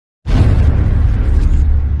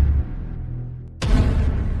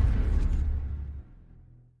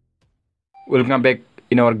Welcome back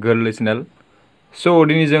in our girl channel. So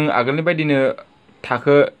दिनै जों आगोलनि बायदिनो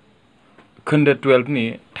थाखो खोन्दो 12 नि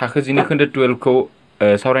थाखो 10 खोन्दो 12 खौ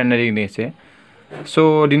सावरायनो नागिरदों एसे. So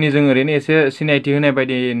दिनै जों ओरैनो एसे सिनायथि होनाय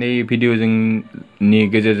बायदि नै भिडिअ जोंनि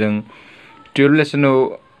गेजेरजों 12 लेसनाव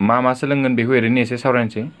मा सोलोंगोन बेखौ ओरैनो एसे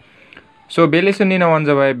सावरायनोसै. So बे लेसननि नामानो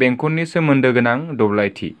जाबाय बेंखननि सोमोन्दो गोनां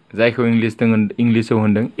दब्लायथि जायखौ इंलिशआव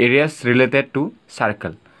होनदों areas related to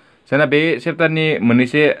circle. जोंना बे चेप्टारनि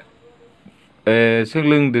मोननैसे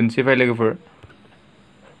सोलोंदोंसै फाय लोगोफोर.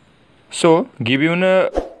 So गिबियावनो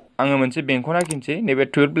आङो मोनसे बेंखन आखिनोसै नैबे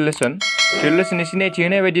 12 लेसननि सिनायथि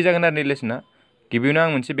होनाय बायदि जागोन आरो नै लेसना. गिबियावनो आं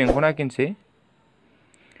मोनसे बेंखन आखिनोसै.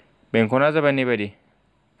 बेंखना जाबाय नैबायदि.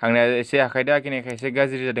 आंना एसे आखाइदो आखिनायखाय एसे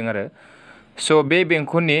गाज्रि जादों आरो. So बे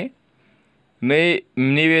बेंखननि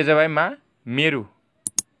नैबे जाबाय मा मेरु.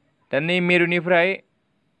 दा नै मेरुनिफ्राय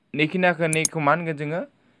नैखौ मा होनगोन जोङो?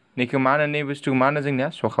 नैखौ मा होनो नै बुस्थुखौ मा होनो जोंनिया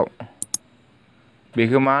सखाव.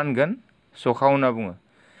 बेखौ मा होनगोन सखाव होनना बुङो.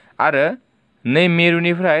 आरो नै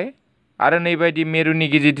मेरुनिफ्राय आरो नैबायदि मेरुनि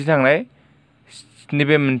गेजेरजों थांनाय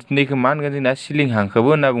नैबे नैखौ मा होनगोन जोंना सिलिं हांखोबो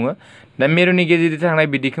होनना बुङो. दा मेरुनि गेजेरजों थांनाय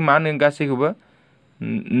बिदिखौ मा होनो गासैखौबो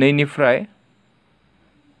नैनिफ्राय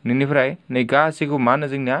नै गासैखौ मा होनो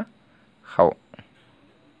जोंनिया खाव.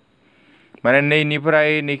 माने नैनिफ्राय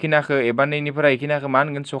नैखिनाखौ एबा नैनिफ्राय इखिनाखौ मा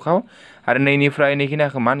होनगोन सखाव आरो नैनिफ्राय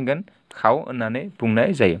नैखिनाखौ मा होनगोन खाव होननानै बुंनाय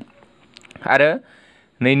जायो. आरो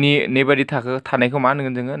नैबायदि थाखो थानायखौ मा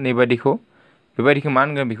होनगोन जोङो बेबायदिखौ मा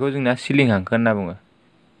होनगोन बेखौ जोंना सिलिं हांखो होनना बुङो.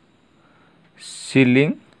 सिलिं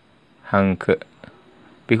हांखो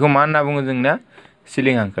बेखौ मा होनना बुङो जोंना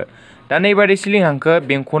सिलिं हांखो. दा नैबायदि सिलिं हांखो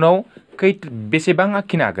बेंखनाव बेसेबां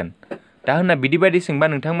आखिनो हागोन दा होनना बिदिबायदि सोंबा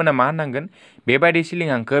नोंथांमोना मा होननांगोन बेबायदि सिलिं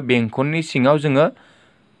हांखो बेंखननि सिङाव जोङो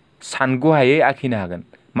सानग'हायै आखिनो हागोन.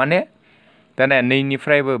 माने दाना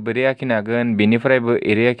नैनिफ्रायबो बोरै आखिनो हागोन बेनिफ्रायबो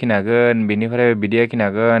एरै आखिनो हागोन बेनिफ्रायबो बिदि आखिनो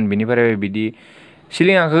हागोन बेनिफ्रायबो बिदि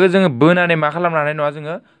सिलिं हांखोखौ जोङो बोनानै मा खालामनो हानाय नङा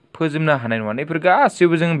जोङो फोजोबनो हानाय नङा. बेफोर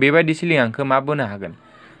गासैबो जों बेबायदि सिलिं हांखो मा बोनो हागोन.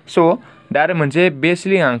 स' दा आरो मोनसे बे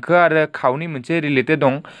सिलिं हांखो आरो खावनि मोनसे रिलेटेड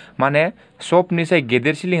दं. माने सबनिसाय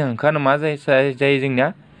गेदेर सिलिं हांखोआनो मा जायो जोंनिया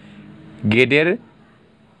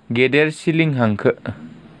गेदेर सिलिं हांखो.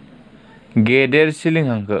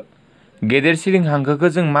 गेदेर सिलिं हांखोखौ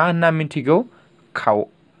जों मा होनना मिथिगौ खाव.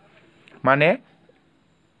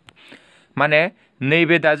 माने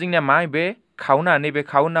नैबे दा जोंनिया मा बे खावना नैबे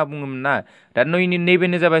खाव होनना बुङोमोन ना. दा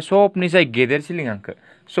नैबेनो जाबाय सबनिसाय गेदेर सिलिं हांखो.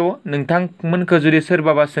 स' नोंथांमोनखौ जुदि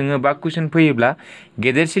सोरबाबा सोङो बा कुइसन फैयोब्ला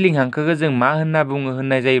गेदेर सिलिं हांखोखौ जों मा होनना बुङो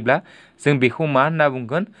होननाय जायोब्ला जों बेखौ मा होनना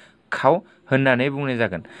बुंगोन खाव होननानै बुंनाय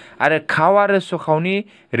जागोन. आरो खाव आरो सखावनि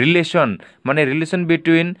रिलेसन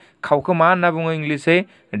बिटुइन खावखौ मा होनना बुङो इंलिसै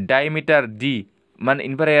डायमिटार डि. माने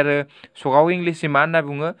इनिफ्राय आरो सखाव इंलिसै मा होनना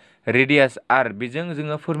बुङो रेडियास आर. बेजों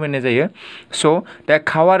जोङो फोरमायनाय जायो. स' दा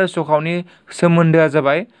खाव आरो सखावनि सोमोन्दोआ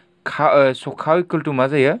जाबाय सखाव इकुवेल टु मा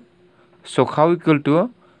जायो सखाव इकुवेल टु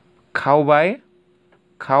खाव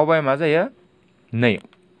बाय मा जायो 2.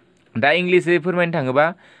 दा इंलिसै फोरमायनो थाङोबा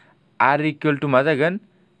आर इकुवेल टु मा जागोन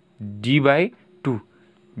D/2.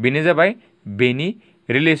 बेनो जाबाय बेनि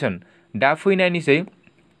रिलेसन. दा फैनायनिसै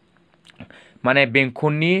माने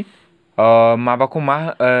बेंखननि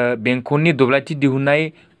बेंखननि दब्लायथि दिहुननाय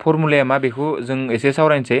फर्मुलाया मा बेखौ जों एसे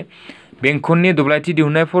सावरायनोसै. बेंखननि दब्लायथि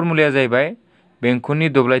दिहुननाय फर्मुलाया जाहैबाय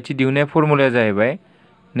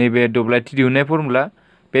नैबे दब्लायथि दिहुननाय फर्मुला.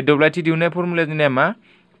 बे दब्लायथि दिहुननाय फर्मुलाया जोंनिया मा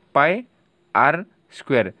पाइ आर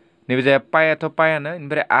स्कुवेर. नैबे जाबाय पाइआथ' पाइआनो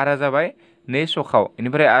बेनिफ्राय आरआ जाबाय नै सखाव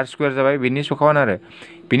बेनिफ्राय आर स्कुवेर जाबाय बेनि सखावानो आरो.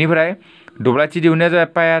 बेनिफ्राय दब्लायथि दिहुननाया जाबाय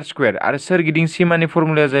पाइ आर स्कुवेर. आरो सोरगिदिं सिमानि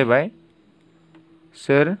फर्मुलाया जाहैबाय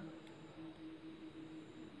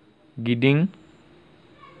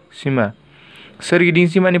सोरगिदिं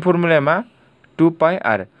सिमानि फर्मुलाया मा 2π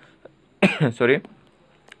r. सरि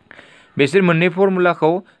बेसोर मोननै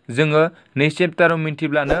फर्मुलाखौ जोङो नै चेप्टाराव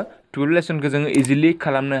मिन्थिब्लानो 12 लेसनखौ जोङो इजिलि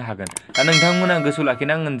खालामनो हागोन. दा नोंथांमोना गोसोआव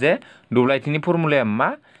लाखिनांगोन जे दब्लायथिनि फर्मुलाया मा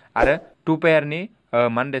आरो 2πrनि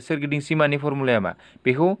सोरगिदिं सिमानि फर्मुलाया मा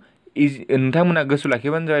बेखौ नोंथांमोना गोसोआव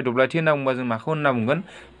लाखिबानो जाबाय. दब्लायथि होनना बुंबा जों माखौ होनना बुंगोन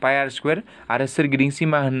पाइ आर स्कुवेर आरो सोरगिदिं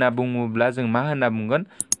सिमा होनना बुङोब्ला जों मा होनना बुंगोन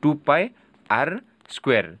 2π r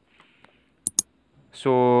स्कुवेर. स'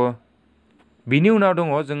 बिनि उनाव दङ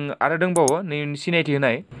जों आरो दंबावो नैनि सिनायथि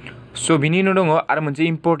होनाय. स' बिनि उनाव दङ आरो मोनसे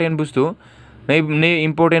इम्परटेन्ट बुस्थु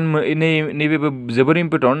नैबेबो जोबोर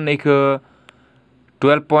इम्परटेन्ट. नैखौ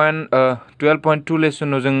 12.2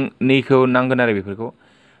 लेसनाव जों नैखौ नांगोन आरो बेफोरखौ.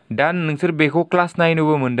 दा नोंसोर बेखौ क्लास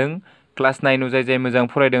 9आवबो मोन्दों. क्लास 9आव जाय मोजां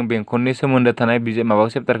फरायदों बेंखननि सोमोन्दो थानाय माबा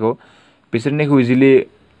चेप्टारखौ बिसोर नैखौ इजिलि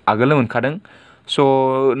आगोलनो मोनखादों. स'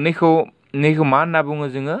 नैखौ मा होनना बुङो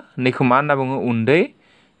जोङो उन्दै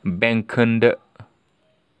बेंखोन्दो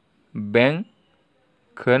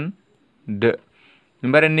बेंखोन्दो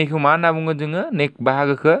ओमफ्राय नैखौ मा होनना बुंगोन जोङो नै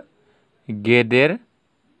बाहागोखौ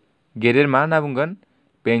गेदेर मा होनना बुंगोन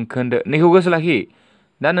बेंखोन्दो नैखौ गोसो लाखि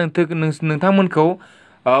दा नोंथांमोनखौ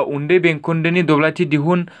उन्दै बेंखोन्दोनि दब्लायथि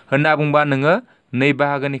दिहुन होनना बुंबा नोङो नै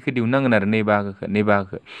बाहागोनिखौ दिहुननांगोन आरो नै बाहागो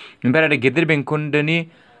ओमफ्राय आरो गेदेर बेंखोन्दोनि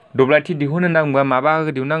दब्लायथि दिहुन होनना बुंबा मा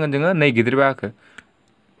बाहागो दिहुननांगोन जोङो नै गेदेर बाहागो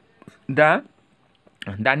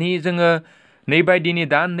दानि जोङो नै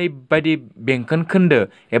बायदि बेंखन खोन्दो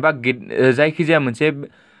एबा जायखिजाया मोनसे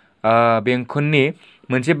बेंखननि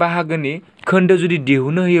मोनसे बाहागोनि खोन्दो जुदि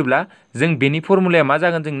दिहुननो होयोब्ला जों बेनि फर्मुलाया मा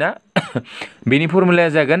जागोन जोंना बेनि फर्मुलाया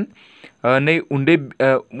जागोन नै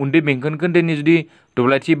उन्दै बेंखन खोन्दोनि जुदि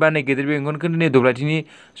दब्लायथि बा नै गेदेर बेंखन खोन्दोनि दब्लायथिनि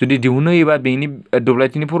जुदि दिहुननो होयोबा बेनि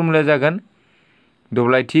दब्लायथिनि फर्मुलाया जागोन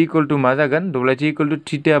दब्लायथि इकुवेल टु मा जागोन दब्लायथि इकुवेल टु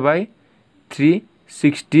थिटा बाय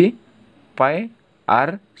 360 पाइ आर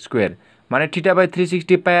स्कुवेर माने थिटा बाय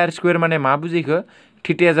 360 पाइ आर स्कुवेर माने मा बुजिखो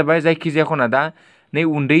थिटाया जाबाय जायखिजाया खना दा नै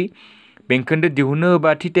उन्दै बेंखोन्दो दिहुननो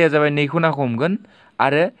होबा थिटाया जाबाय नै खनाखौ हमगोन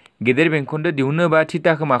आरो गेदेर बेंखोन्दो दिहुननो होबा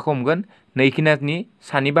थिटाखौ माखौ हमगोन नै खिनानि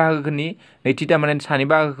सानि बाहागोनि नै थिटा माने सानि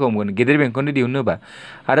बाहागोखौ हमगोन गेदेर बेंखोन्दो दिहुननो होबा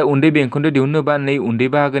आरो उन्दै बेंखोन्दो दिहुननो होबा नै उन्दै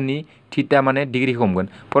बाहागोनि थिटा माने डिग्रिखौ हमगोन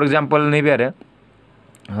फर एग्जाम्पल नैबे आरो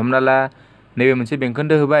हमना ला नैबे मोनसे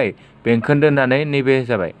बेंखोन्दो होबाय बेंखोन्दो होननानै नैबे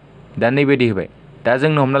जाबाय दा नैबायदि होबाय दा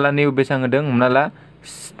जोंनो हमना ला नैबे बेसेबां होदों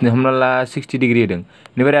हमना ला 60 डिग्रि होदों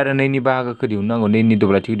बेनिफ्राय आरो नैनि बाहागोखौ दिहुननांगौ नैनि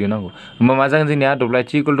दब्लायथिखौ दिहुननांगौ होमबा मा जागोन जोंनिया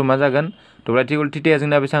दब्लायथि इकुवेल टु मा जागोन दब्लायथि इकुवेल थिटाया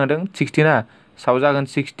जोंना बेसेबां होदों 60 ना साव जागोन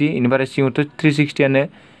 60 बेनिफ्राय सिङावथ' 360आनो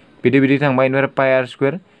बिदि थांबाय बेनिफ्राय पाइ आर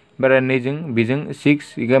स्कुवेर ओमफ्राय नैजों बेजों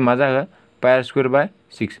 6 इखौ मा जागोन पाइ आर स्कुवेर बाय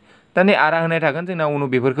 6 दा नै आरा होनाय थागोन जोंना उनाव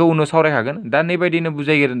बेफोरखौ उनाव सावरायखागोन दा नैबायदिनो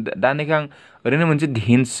बुजायगोन दा नैखौ आं ओरैनो मोनसे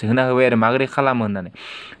हिन्ट्स होना होबाय आरो माबोरै खालामो होननानै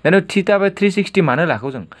दा थिटा बाय 360 मानो लाखौ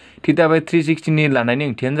जों थिटा बाय 360नि लानायनि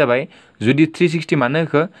ओंथियानो जाबाय जुदि 360 मानो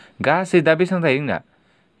होखो गासै दा बेसेबां थायो जोंना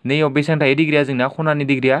नैयाव बेसेबां थायो डिग्रिया जोंना खनानि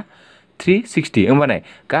डिग्रिया 360 होमबानाय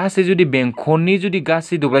गासै जुदि बेंखननि जुदि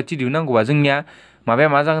गासै दब्लायथि दिहुननांगौबा जोंनिया माबाया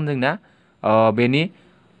मा जागोन जोंना बेनि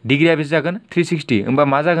डिग्रिया बेसे जागोन 360 होमबा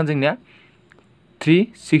मा जागोन जोंनिया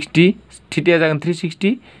 360 थिटाया जागोन 360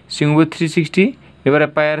 सिङावबो 360 एबार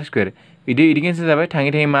पाइ आर स्कुवेर बिदि केन्सेल जाबाय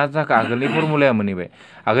थाङै मा जाखो आगोलनि फर्मुलाया मोनहैबाय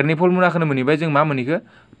आगोलनि फर्मुलाखौनो मोनहैबाय जों मा मोनहैखो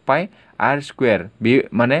पाइ आर स्कुवेर बे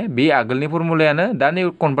माने बे आगोलनि फर्मुलायानो दा नै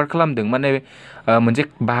कनभार्ट खालामदों माने मोनसे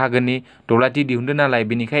बाहागोनि दब्लायथि दिहुनदों नालाय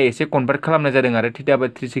बेनिखाय एसे कनभार्ट खालामनाय जादों आरो थिटा बाय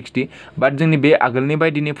 360 बाट जोंनि बे आगोलनि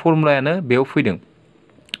बायदिनि फर्मुलायानो बेयाव फैदों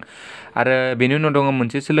आरो बेनि उनाव दङ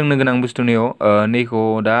मोनसे सोलोंनो गोनां बुस्थुनियाव नैखौ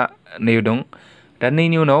दा नैयाव दं दा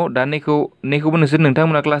नैनि उनाव दा नैखौबो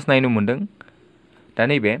नोंथांमोना क्लास 9 मोनदों दा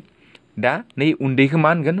नैबे दा नै उन्दैखौ मा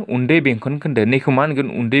होनगोन उन्दै बेंखन खोन्दो नैखौ मा होनगोन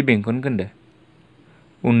उन्दै बेंखन खोन्दो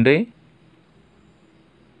उन्दै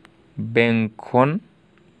बेंखन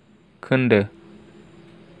खोन्दो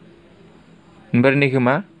ओमफ्राय नैखौ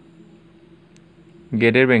मा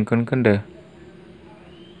गेदेर बेंखन खोन्दो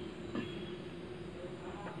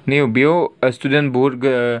नै बेयाव स्टुडेन्ट बहुत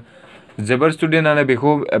जोबोर स्टुडेन्टआनो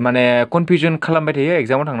बेखौ माने कनफिउजन खालामबाय थायो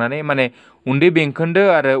एग्जामाव थांनानै माने उन्दै बेंखोन्दो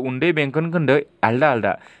आरो उन्दै बेंखन खोन्दो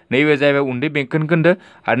आलदा नैबे जाहैबाय उन्दै बेंखन खोन्दो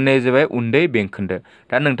आरो नै जाबाय उन्दै बेंखोन्दो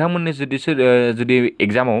दा नोंथांमोननि जुदि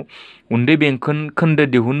एग्जामाव उन्दै बेंखन खोन्दो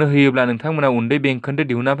दिहुननो होयोब्ला नोंथांमोना उन्दै बेंखोन्दो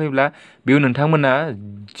दिहुनना फैब्ला बेयाव नोंथांमोना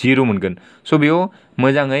 0 मोनगोन स' बेयाव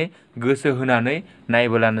मोजाङै गोसो होनानै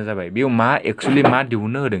नायब्लानो जाबाय बेयाव मा एक्सुवेलि मा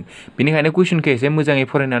दिहुननो होदों बेनिखायनो कुइसनखौ एसे मोजाङै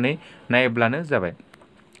फरायनानै नायब्लानो जाबाय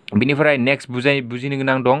बिनिफ्राय नेक्स्ट बुजिनो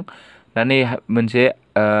गोनां दं दा नै मोनसे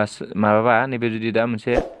माबाबा नैबे जुदि दा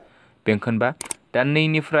मोनसे बेंखनबा दा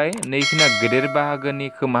नैनिफ्राय नैखिना गेदेर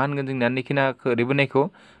बाहागोनिखौ मा होनगोन जोंना नैखिनाखौ ओरैबोनायखौ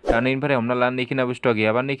दा नैनिफ्राय हमना ला नैखिना बुस्थुआ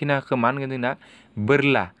गैयाबा नैखिनाखौ मा होनगोन जोंना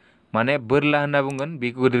बोरला माने बोरला होनना बुंगोन बे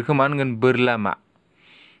गेदेरखौ मा होनगोन बोरला मा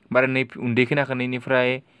बारा नै उन्दैखिनाखौ नैनिफ्राय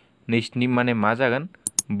नैसिनि माने मा जागोन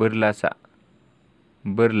बोरलासा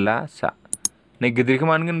नै गिदिरखौ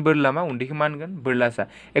मा होनगोन बोरला मा उन्दैखौ मा होनगोन बोरलासा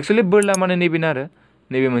एक्सुवेलि बोरला माने नैबेनो आरो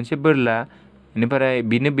नैबे मोनसे बोरला बेनिफ्राय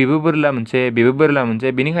बेबो बोरला मोनसे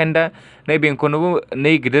बेनिखायनो दा नै बेंखनावबो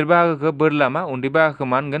नै गिदिर बाहागोखौ बोरला मा उन्दै बाहागोखौ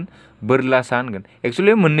मा होनगोन बोरलासा होनगोन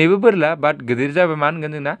एक्सुवेलि मोननैबो बोरला बाट गिदिर जाबा मा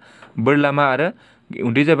होनगोन जोंना बोरला मा आरो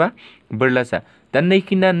उन्दै जाबा बोरलासा दा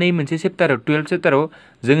नै मोनसे चेप्टाराव 12 चेप्टाराव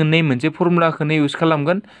जोङो नै मोनसे फर्मुलाखौनो इउज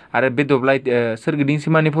खालामगोन आरो बे सोरगिदिं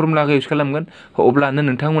सिमानि फर्मुलाखौ इउज खालामगोन अब्लानो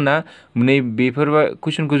नोंथांमोना नै बेफोर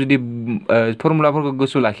कुइसनखौ जुदि फर्मुलाफोरखौ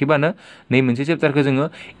गोसोआव लाखिबानो नै मोनसे चेप्टारखौ जोङो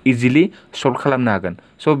इजिलि सल्भ खालामनो हागोन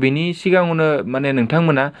स' बेनि सिगाङावनो माने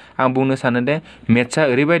नोंथांमोना आं बुंनो सानो दे मेथ्सआ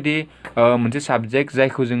ओरैबायदि मोनसे साबजेक्ट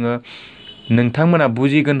जायखौ जोङो नोंथांमोना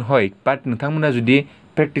बुजिगोन हय बाट नोंथांमोना जुदि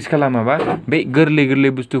प्रेक्टिस खालामाबा बे गोरलै गोरलै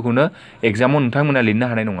बुस्थुखौनो एग्जामाव नोंथांमोना लिरनो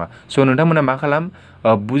हानाय नङा स' नोंथांमोना मा खालाम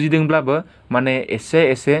बुजिदोंब्लाबो माने एसे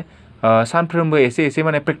एसे सानफ्रोमबो एसे एसे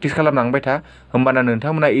माने प्रेक्टिस खालामलांबाय था होमबाना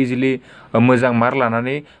नोंथांमोना इजिलि मोजां मार्क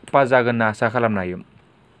लानानै पास जागोन होनना आसा खालामनो हायो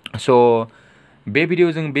स' बे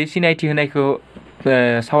भिडिअ जों बे सिनायथि होनायखौ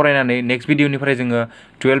सावरायनानै नेक्स्ट भिडिअनिफ्राय जोङो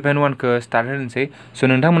 12.1खौ स्टार्ट होनोसै स'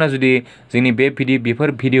 नोंथांमोना जुदि जोंनि बे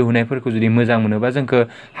बेफोर भिडिअ होनायफोरखौ जुदि मोजां मोनोबा जोंखौ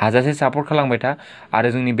हाजासे सापर्ट खालामबाय था आरो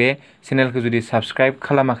जोंनि बे चेनेलखौ जुदि साबस्क्राइब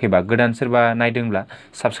खालामाखैबा गोदान सोरबा नायदोंब्ला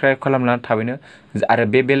साबस्क्राइब खालामना थाबैनो आरो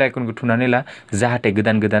बे बेल आइकनखौ थुनानै ला जाहाथे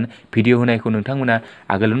गोदान गोदान भिडिअ होनायखौ नोंथांमोना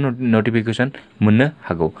आगोलावनो नटिफिकेसन मोननो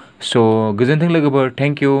हागौ स' गोजोन्थों लोगोफोर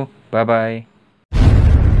थेंक इउ बाय बाय